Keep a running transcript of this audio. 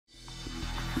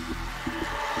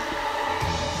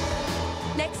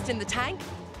in the tank,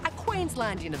 a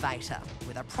Queensland innovator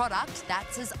with a product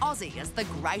that's as Aussie as the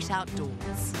great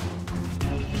outdoors.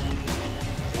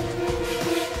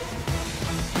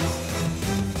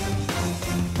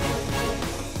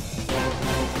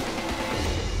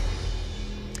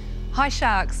 Hi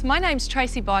Sharks, my name's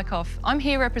Tracey Beikoff. I'm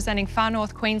here representing Far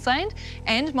North Queensland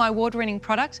and my award-winning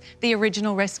product, the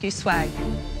Original Rescue Swag.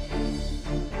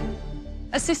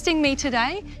 Assisting me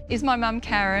today is my mum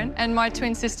Karen and my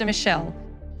twin sister Michelle.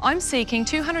 I'm seeking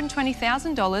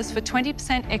 $220,000 for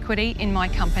 20% equity in my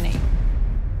company.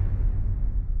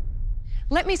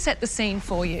 Let me set the scene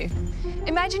for you.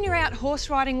 Imagine you're out horse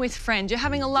riding with friends, you're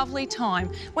having a lovely time,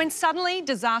 when suddenly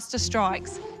disaster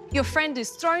strikes. Your friend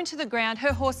is thrown to the ground,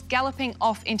 her horse galloping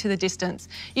off into the distance.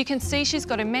 You can see she's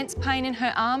got immense pain in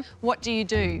her arm. What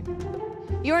do?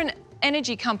 You're an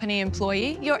energy company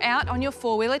employee. You're out on your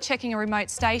four-wheeler checking a remote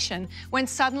station when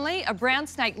suddenly a brown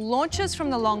snake launches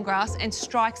from the long grass and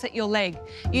strikes at your leg.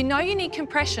 You know you need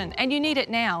compression and you need it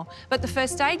now, but the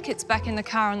first aid kit's back in the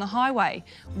car on the highway.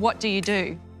 What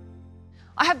do?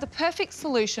 I have the perfect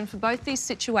solution for both these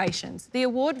situations, the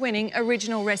award-winning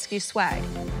Original Rescue Swag.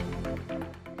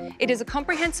 It is a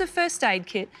comprehensive first aid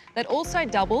kit that also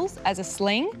doubles as a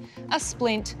sling, a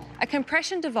splint, a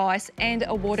compression device and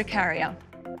a water carrier.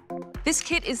 This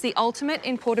kit is the ultimate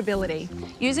in portability.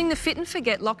 Using the Fit and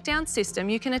Forget lockdown system,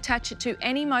 you can attach it to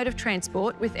any mode of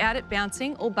transport without it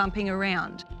bouncing or bumping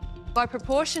around. By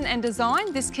proportion and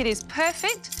design, this kit is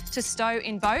perfect to stow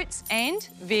in boats and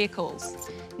vehicles.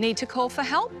 Need to call for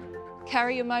help?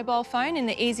 Carry your mobile phone in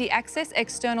the easy access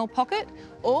external pocket,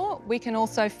 or we can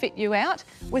also fit you out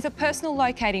with a personal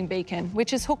locating beacon,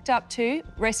 which is hooked up to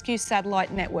rescue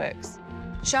satellite networks.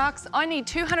 Sharks, I need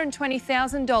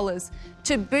 $220,000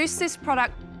 to boost this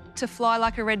product to fly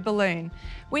like a red balloon.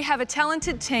 We have a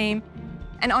talented team,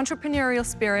 an entrepreneurial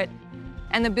spirit,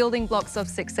 and the building blocks of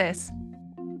success.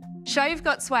 Show you've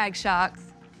got swag,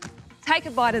 Sharks. Take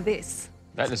a bite of this.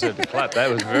 That deserved a clap. That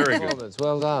was very good.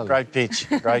 Well done. Great pitch,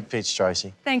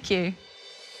 Tracey. Thank you.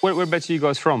 Whereabouts are you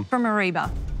guys from? From Ariba.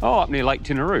 Oh, up near Lake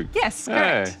Tinaroo. Yes,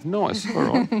 correct. Yeah, nice. All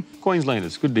right.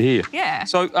 Queenslanders, good to hear. Yeah.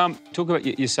 So, talk about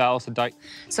your sales to date.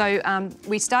 So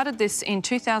we started this in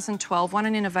 2012, won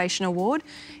an Innovation Award.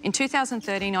 In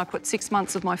 2013, I put 6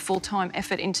 months of my full-time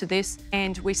effort into this,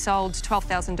 and we sold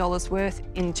 $12,000 worth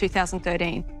in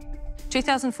 2013.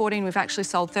 2014, we've actually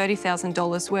sold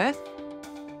 $30,000 worth.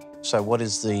 So what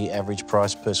is the average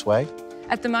price per swag?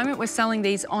 At the moment, we're selling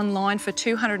these online for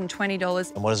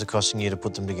 $220. And what is it costing you to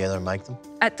put them together and make them?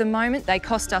 At the moment, they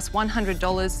cost us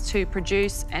 $100 to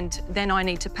produce, and then I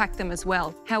need to pack them as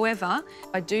well. However,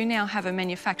 I do now have a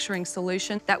manufacturing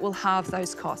solution that will halve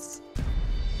those costs.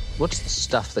 What's the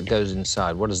stuff that goes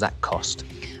inside? What does that cost?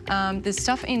 The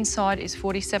stuff inside is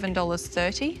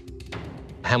 $47.30.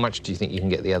 How much do you think you can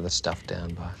get the other stuff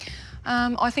down by?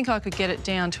 I think I could get it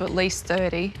down to at least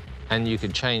 30. And you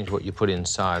could change what you put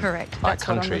inside. Correct. By That's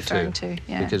country what I'm referring to,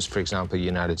 yeah. Because, for example, a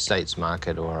United States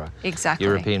market or a Exactly.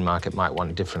 European market might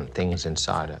want different things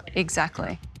inside it.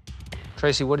 Exactly.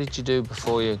 Tracey, what did you do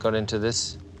before you got into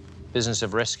this business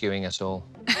of rescuing us all?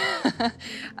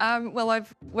 Well,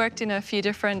 I've worked in a few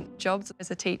different jobs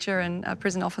as a teacher and a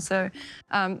prison officer.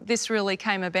 This really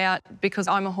came about because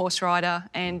I'm a horse rider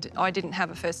and I didn't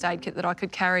have a first aid kit that I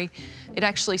could carry. It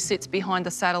actually sits behind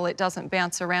the saddle. It doesn't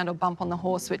bounce around or bump on the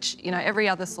horse, which, you know, every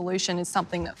other solution is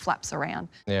something that flaps around.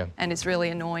 Yeah. And it's really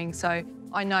annoying. So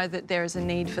I know that there is a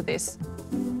need for this.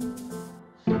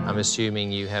 I'm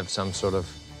assuming you have some sort of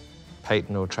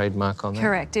patent or trademark on that?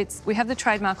 Correct. We have the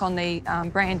trademark on the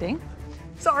branding.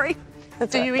 Sorry.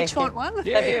 Do you each want one?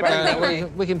 Yeah,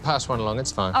 we can pass one along,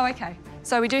 it's fine. Oh, OK.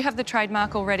 So we do have the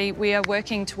trademark already. We are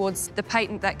working towards the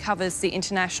patent that covers the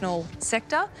international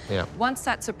sector. Yeah. Once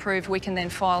that's approved, we can then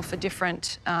file for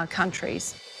different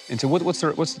countries. And so what's the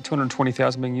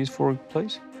 $220,000 being used for,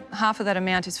 please? Half of that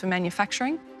amount is for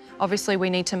manufacturing. Obviously,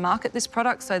 we need to market this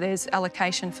product, so there's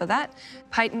allocation for that.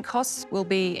 Patent costs will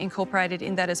be incorporated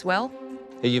in that as well.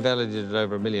 You validated it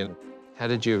over $1 million. How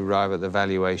did you arrive at the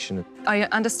valuation? I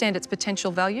understand its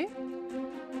potential value.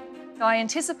 I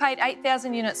anticipate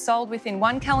 8,000 units sold within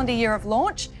 1 calendar year of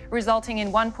launch, resulting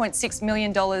in $1.6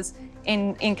 million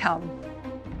in income.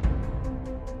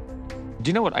 Do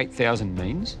you know what 8,000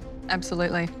 means?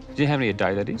 Absolutely. Do you know how many a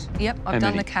day that is? Yep, I've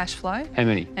done the cash flow. How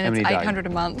many? And how many it's a day? 800 a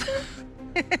month.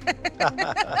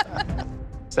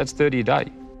 So that's 30 a day.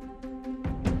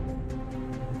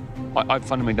 I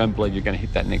fundamentally don't believe you're going to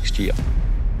hit that next year.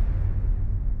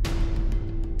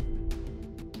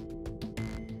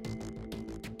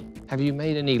 Have you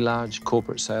made any large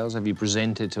corporate sales? Have you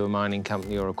presented to a mining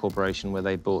company or a corporation where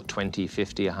they bought 20,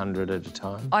 50, 100 at a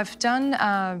time? I've done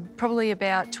probably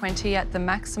about 20 at the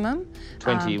maximum.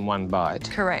 20 in one bite?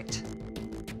 Correct.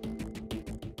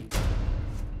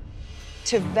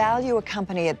 To value a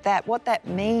company at that, what that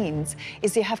means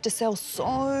is you have to sell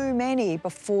so many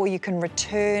before you can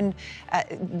return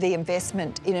the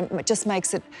investment. It just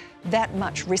makes it that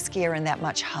much riskier and that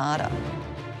much harder.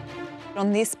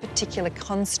 On this particular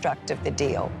construct of the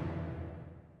deal,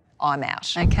 I'm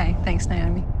out. Okay, thanks,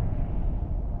 Naomi.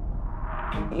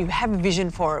 You have a vision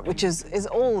for it, which is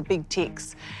all big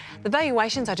ticks. The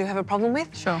valuations I do have a problem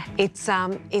with. Sure.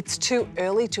 It's too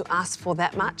early to ask for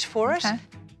that much for it. Okay.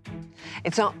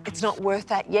 It's not worth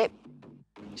that yet.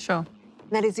 Sure.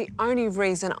 That is the only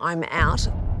reason I'm out.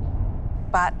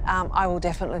 But I will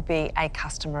definitely be a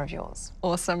customer of yours.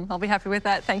 Awesome. I'll be happy with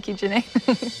that. Thank you, Ginny.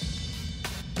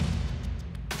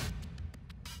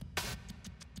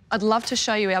 I'd love to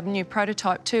show you our new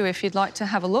prototype too, if you'd like to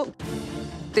have a look.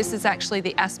 This is actually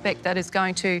the aspect that is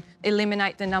going to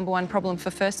eliminate the #1 problem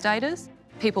for first aiders,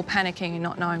 people panicking and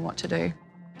not knowing what to do.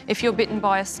 If you're bitten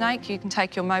by a snake, you can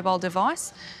take your mobile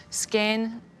device,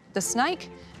 scan the snake,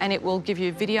 and it will give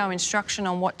you video instruction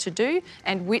on what to do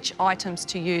and which items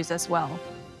to use as well.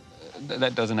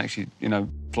 That doesn't actually,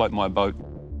 float my boat,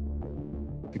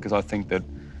 because I think that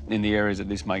in the areas that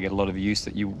this may get a lot of use,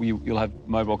 that you'll have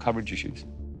mobile coverage issues.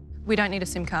 We don't need a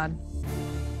SIM card.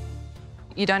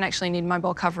 You don't actually need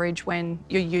mobile coverage when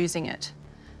you're using it.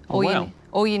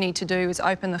 All you need to do is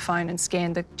open the phone and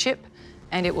scan the chip,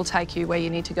 and it will take you where you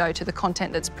need to go to the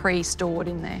content that's pre-stored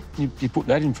in there. You put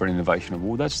that in for an innovation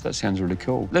award. That sounds really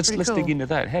cool. Let's dig into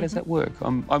that. How does that work?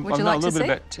 Would you like to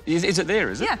see? Is it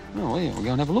there? Is it? Yeah. Oh, yeah. We'll go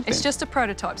and have a look. It's then. just a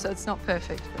prototype, so it's not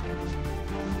perfect.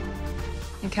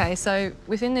 Okay, so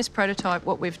within this prototype,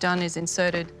 what we've done is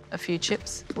inserted a few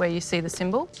chips where you see the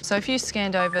symbol. So if you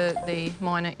scanned over the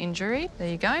minor injury, there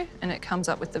you go, and it comes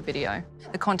up with the video.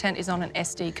 The content is on an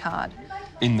SD card.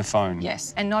 In the phone?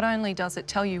 Yes, and not only does it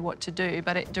tell you what to do,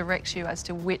 but it directs you as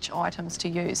to which items to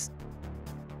use.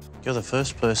 You're the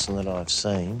first person that I've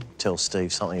seen tell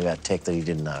Steve something about tech that he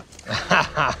didn't know.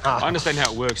 I understand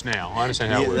how it works now. That's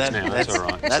all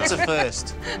right. That's a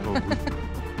first.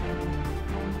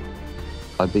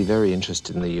 I'd be very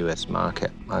interested in the US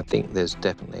market. I think there's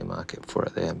definitely a market for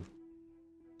it there.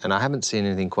 And I haven't seen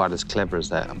anything quite as clever as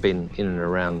that. I've been in and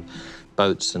around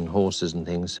boats and horses and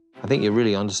things. I think you're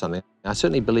really onto something. I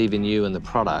certainly believe in you and the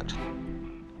product,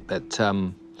 but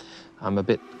I'm a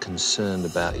bit concerned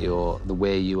about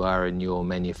where you are in your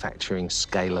manufacturing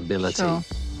scalability. Sure.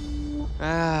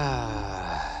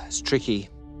 It's tricky.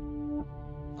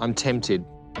 I'm tempted.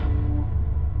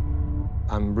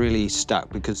 I'm really stuck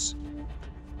because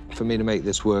for me to make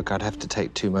this work, I'd have to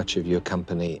take too much of your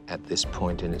company at this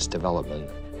point in its development.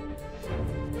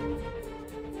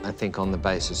 I think on the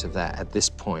basis of that, at this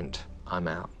point, I'm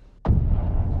out.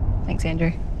 Thanks,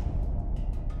 Andrew.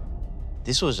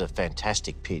 This was a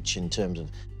fantastic pitch in terms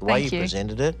of the way you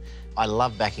presented it. I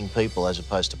love backing people as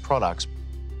opposed to products.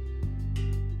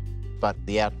 But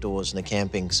the outdoors and the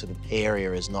camping sort of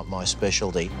area is not my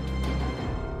specialty.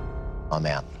 I'm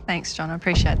out. Thanks, John. I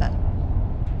appreciate that.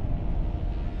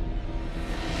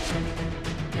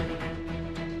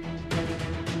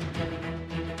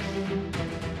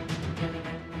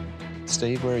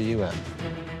 Steve, where are you at?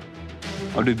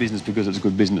 I do business because it's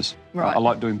good business. Right. I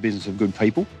like doing business with good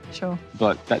people. Sure.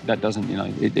 But that doesn't,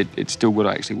 it's still got to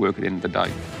actually work at the end of the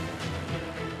day.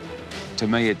 To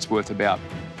me, it's worth about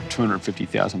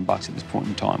 $250,000 at this point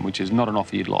in time, which is not an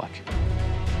offer you'd like.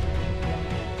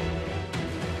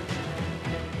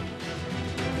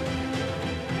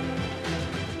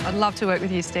 I'd love to work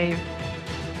with you, Steve.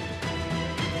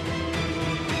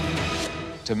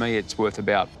 To me, it's worth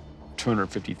about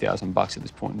 $250,000 at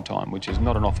this point in time, which is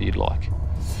not an offer you'd like.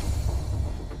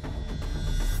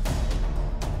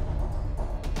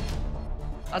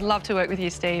 I'd love to work with you,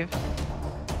 Steve.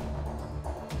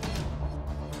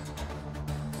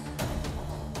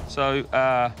 So,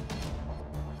 I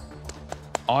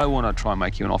want to try and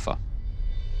make you an offer.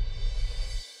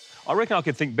 I reckon I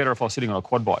could think better if I was sitting on a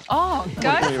quad bike. Oh,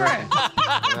 go for it.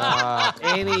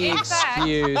 Any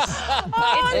excuse. It's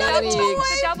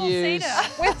a double-seater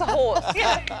with the horse.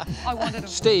 Yeah. I wanted a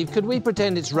Steve, could we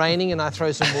pretend it's raining and I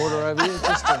throw some water over you?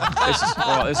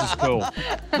 This is cool.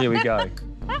 Here we go.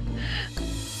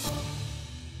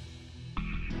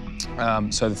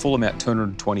 So the full amount,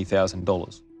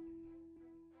 $220,000.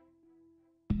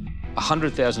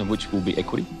 $100,000 of which will be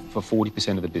equity for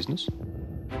 40% of the business.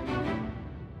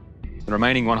 The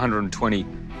remaining 120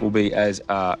 will be as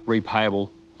repayable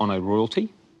on a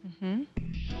royalty.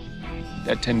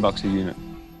 at $10 a unit.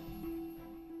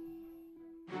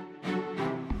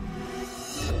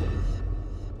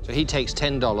 So he takes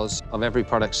 $10 of every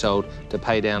product sold to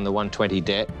pay down the 120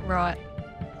 debt. Right.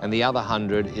 And the other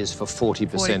 100 is for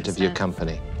 40% of your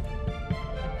company.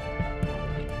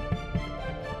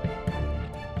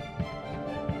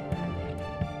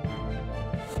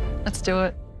 Let's do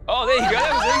it. Oh, there you go.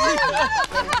 That was easy.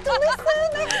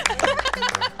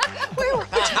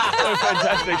 Oh,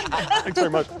 fantastic. Thanks very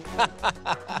much.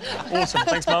 Awesome.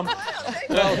 Thanks, Mum.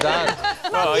 Well done.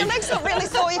 Well, your leg's not really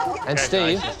sore. You can get... And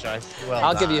Steve,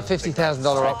 I'll give you a $50,000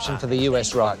 option for the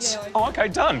US rights. Oh, OK,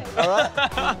 done. All right.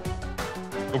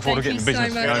 Look forward to getting the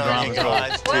business going around as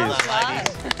well.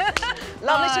 Cheers.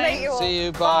 Lovely to meet you all. See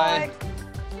you. Bye.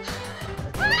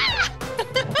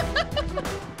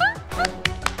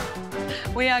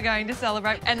 We are going to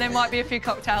celebrate, and there might be a few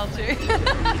cocktails too.